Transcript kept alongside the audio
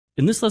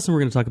In this lesson,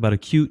 we're going to talk about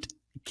acute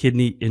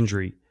kidney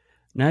injury.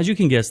 Now, as you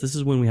can guess, this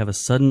is when we have a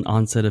sudden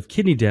onset of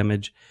kidney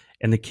damage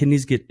and the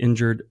kidneys get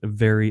injured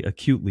very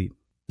acutely.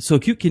 So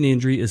acute kidney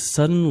injury is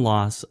sudden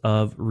loss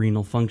of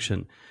renal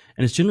function,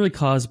 and it's generally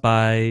caused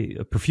by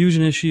a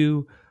perfusion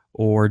issue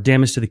or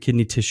damage to the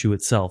kidney tissue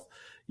itself.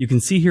 You can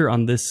see here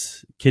on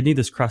this kidney,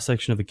 this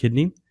cross-section of a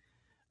kidney,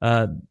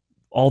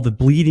 all the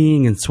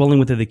bleeding and swelling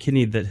within the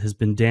kidney that has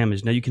been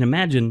damaged. Now, you can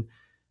imagine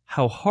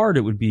how hard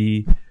it would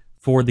be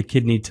for the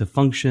kidney to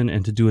function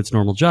and to do its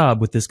normal job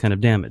with this kind of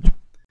damage.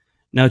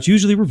 Now, it's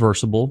usually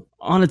reversible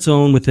on its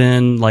own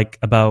within like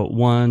about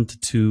 1 to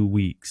 2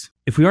 weeks.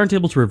 If we aren't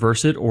able to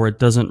reverse it, or it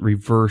doesn't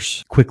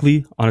reverse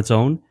quickly on its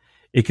own,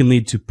 it can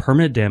lead to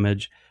permanent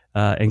damage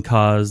and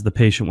cause the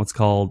patient what's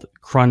called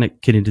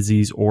chronic kidney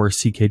disease, or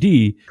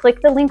CKD. Click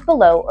the link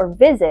below or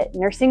visit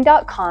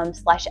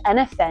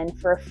nursing.com/NFN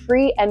for a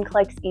free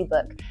NCLEX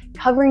ebook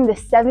covering the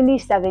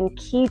 77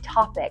 key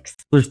topics.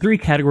 There's 3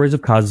 categories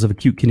of causes of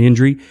acute kidney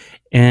injury,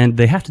 and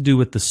they have to do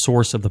with the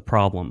source of the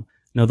problem.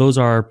 Now, those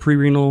are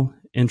pre-renal,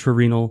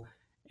 intrarenal,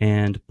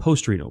 and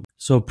postrenal.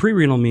 So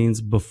pre-renal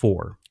means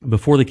before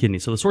the kidney.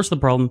 So the source of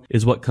the problem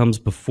is what comes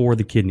before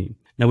the kidney.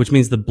 Now, which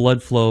means the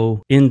blood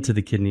flow into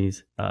the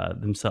kidneys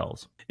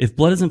themselves. If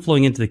blood isn't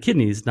flowing into the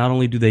kidneys, not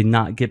only do they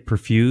not get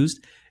perfused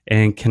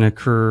and can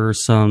occur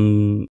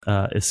some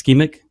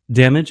ischemic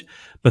damage,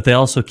 but they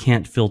also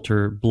can't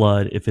filter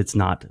blood if it's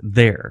not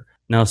there.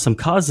 Now, some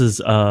causes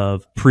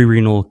of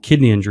pre-renal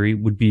kidney injury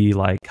would be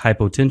like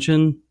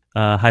hypotension,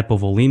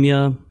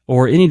 hypovolemia,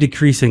 or any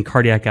decrease in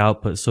cardiac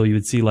output. So you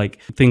would see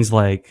like things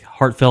like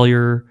heart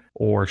failure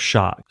or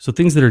shock. So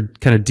things that are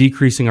kind of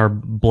decreasing our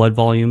blood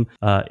volume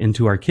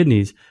into our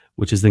kidneys,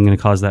 which is then going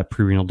to cause that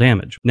pre-renal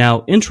damage.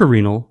 Now,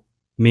 intrarenal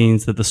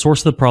means that the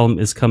source of the problem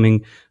is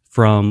coming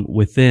from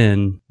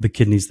within the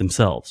kidneys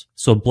themselves.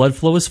 So blood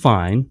flow is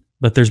fine,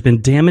 but there's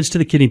been damage to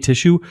the kidney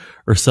tissue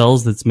or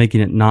cells that's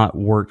making it not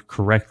work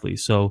correctly.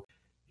 So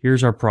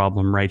here's our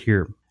problem right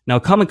here. Now,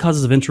 common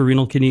causes of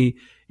intrarenal kidney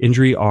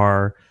injury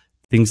are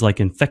things like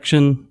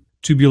infection,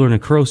 tubular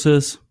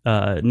necrosis,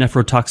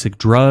 nephrotoxic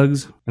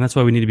drugs, and that's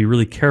why we need to be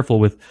really careful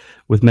with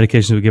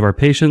medications we give our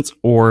patients,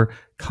 or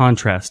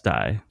contrast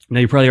dye. Now,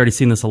 you've probably already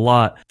seen this a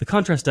lot. The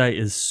contrast dye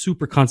is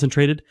super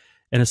concentrated,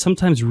 and it's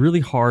sometimes really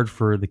hard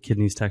for the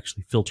kidneys to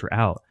actually filter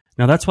out.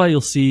 Now, that's why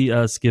you'll see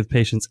us give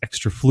patients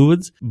extra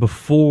fluids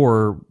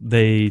before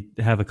they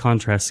have a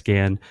contrast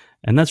scan,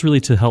 and that's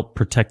really to help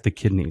protect the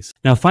kidneys.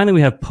 Now, finally,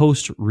 we have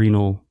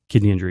post-renal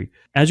kidney injury.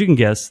 As you can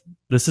guess,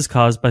 this is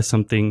caused by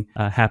something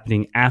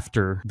happening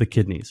after the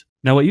kidneys.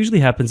 Now, what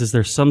usually happens is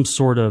there's some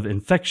sort of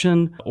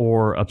infection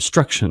or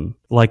obstruction,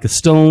 like a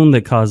stone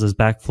that causes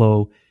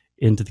backflow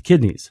into the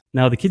kidneys.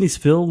 Now, the kidneys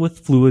fill with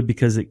fluid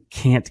because it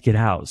can't get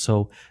out.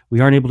 So we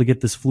aren't able to get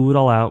this fluid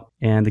all out,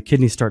 and the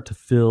kidneys start to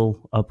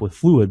fill up with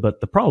fluid. But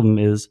the problem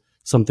is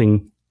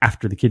something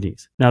after the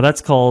kidneys. Now,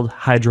 that's called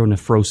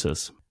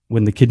hydronephrosis,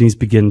 when the kidneys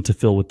begin to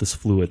fill with this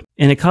fluid.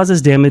 And it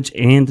causes damage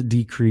and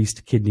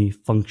decreased kidney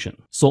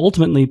function. So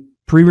ultimately,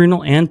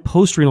 pre-renal and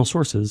post-renal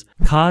sources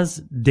cause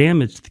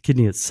damage to the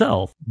kidney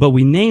itself, but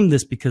we name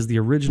this because the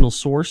original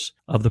source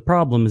of the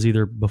problem is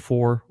either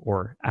before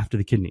or after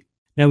the kidney.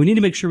 Now, we need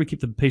to make sure we keep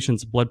the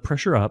patient's blood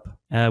pressure up.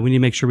 We need to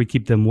make sure we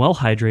keep them well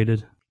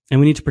hydrated, and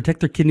we need to protect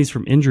their kidneys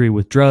from injury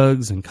with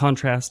drugs and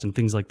contrast and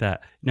things like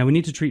that. Now, we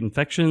need to treat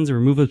infections and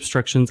remove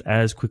obstructions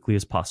as quickly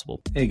as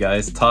possible. Hey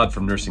guys, Todd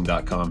from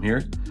nursing.com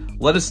here.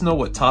 Let us know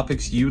what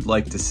topics you'd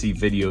like to see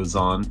videos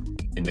on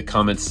in the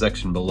comments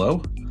section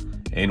below,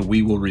 and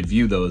we will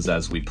review those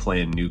as we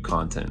plan new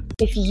content.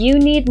 If you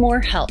need more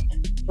help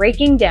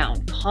breaking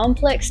down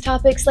complex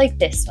topics like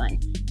this one,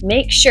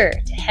 make sure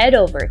to head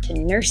over to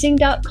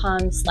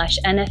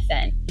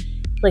nursing.com/NFN.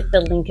 Click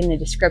the link in the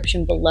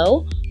description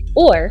below,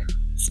 or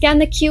scan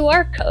the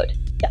QR code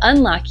to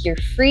unlock your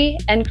free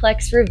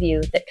NCLEX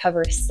review that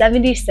covers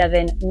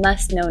 77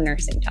 must-know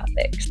nursing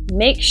topics.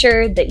 Make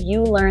sure that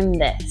you learn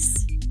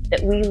this,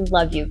 that we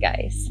love you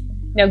guys.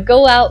 Now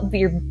go out, be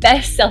your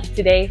best self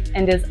today,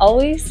 and as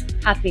always,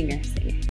 happy nursing.